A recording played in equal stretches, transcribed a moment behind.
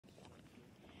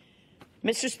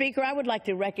Mr. Speaker, I would like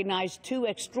to recognize two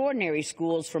extraordinary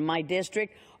schools from my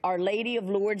district, Our Lady of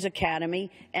Lourdes Academy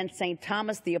and St.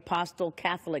 Thomas the Apostle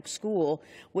Catholic School,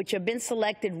 which have been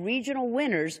selected regional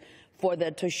winners for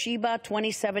the Toshiba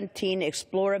 2017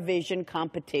 Exploravision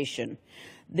competition.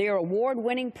 Their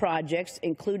award-winning projects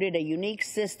included a unique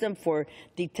system for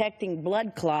detecting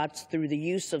blood clots through the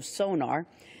use of sonar,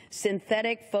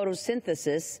 synthetic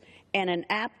photosynthesis, and an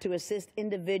app to assist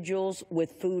individuals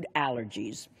with food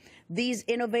allergies. These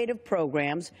innovative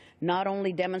programs not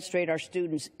only demonstrate our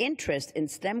students' interest in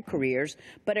STEM careers,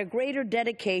 but a greater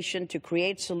dedication to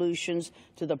create solutions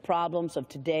to the problems of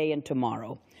today and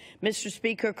tomorrow. Mr.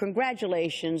 Speaker,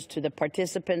 congratulations to the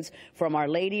participants from Our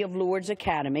Lady of Lourdes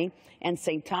Academy and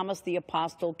St. Thomas the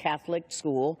Apostle Catholic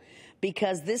School,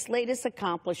 because this latest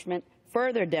accomplishment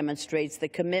further demonstrates the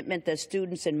commitment that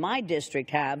students in my district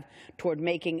have toward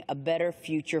making a better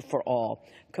future for all.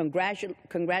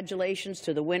 Congratulations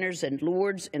to the winners in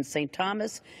Lourdes and St.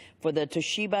 Thomas for the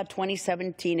Toshiba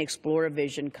 2017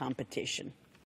 Exploravision competition.